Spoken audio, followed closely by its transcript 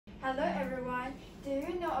Hello everyone, do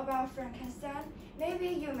you know about Frankenstein? Maybe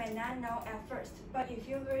you may not know at first, but if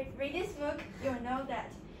you read this book, you'll know that.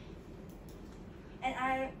 And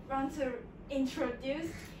I want to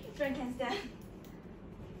introduce Frankenstein.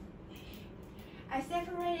 I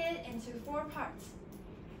separated it into 4 parts.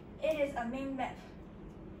 It is a main map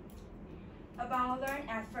about learn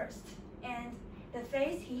at first, and the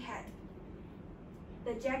face he had,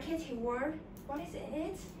 the jacket he wore, what is in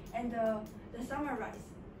it, and the summarize.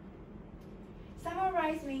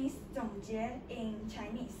 Summarize means 总结 in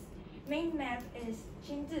Chinese. Main map is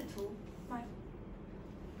心智图.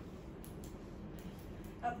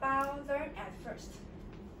 About learn at first.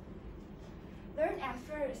 Learn at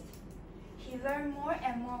first, he learned more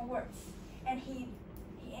and more words, and he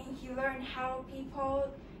learned how people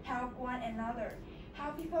help one another, how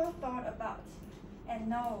people thought about, and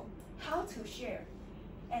know how to share,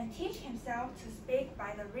 and teach himself to speak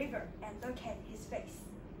by the river and look at his face.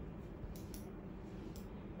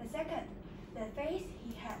 The second, the face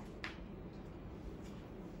he had.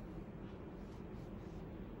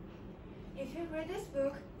 If you read this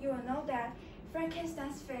book, you will know that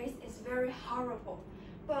Frankenstein's face is very horrible,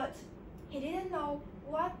 but he didn't know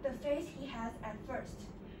what the face he has at first,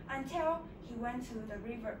 until he went to the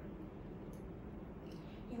river.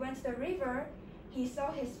 He went to the river, he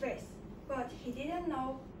saw his face, but he didn't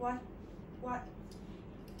know what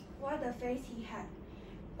the face he had.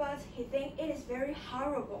 But he think it is very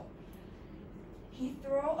horrible. He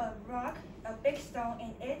threw a rock, a big stone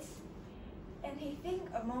in it, and he think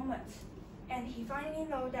a moment, and he finally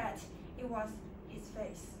know that it was his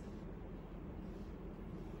face.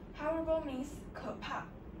 Horrible means 可怕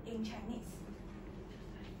in Chinese.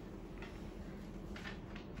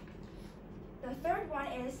 The third one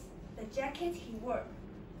is the jacket he wore.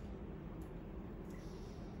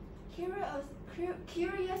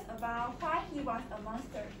 Curious about why he was a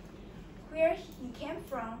monster, where he came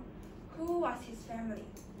from, who was his family.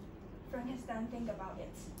 Frankenstein think about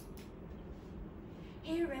it.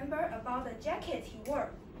 He remembered about the jacket he wore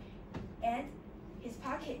and his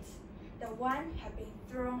pockets. The one had been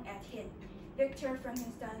thrown at him. Victor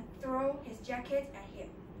Frankenstein threw his jacket at him.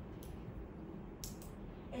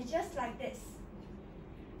 It's just like this.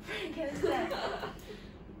 Frankenstein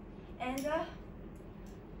and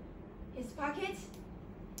his pocket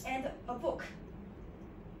and a book.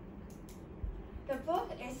 The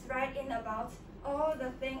book is writing about all the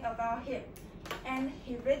thing about him, and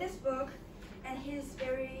he read this book, and he's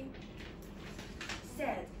very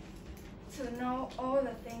sad to know all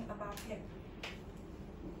the thing about him.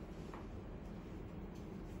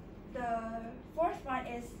 The fourth one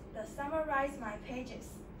is the summarize my pages.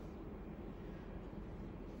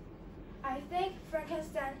 I think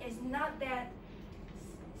Frankenstein is not that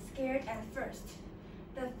scared at first.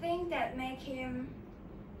 The thing that made him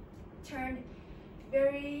turn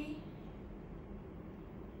very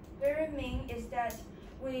mean is that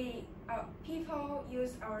people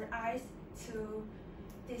use our eyes to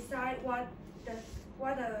decide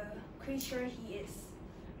what a creature he is.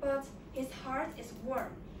 But his heart is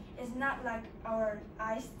warm. It's not like our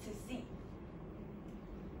eyes to see.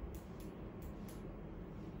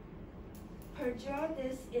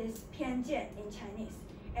 Prejudice is 偏见 in Chinese,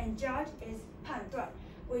 and judge is 判断.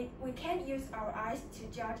 We can't use our eyes to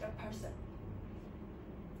judge a person.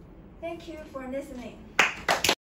 Thank you for listening.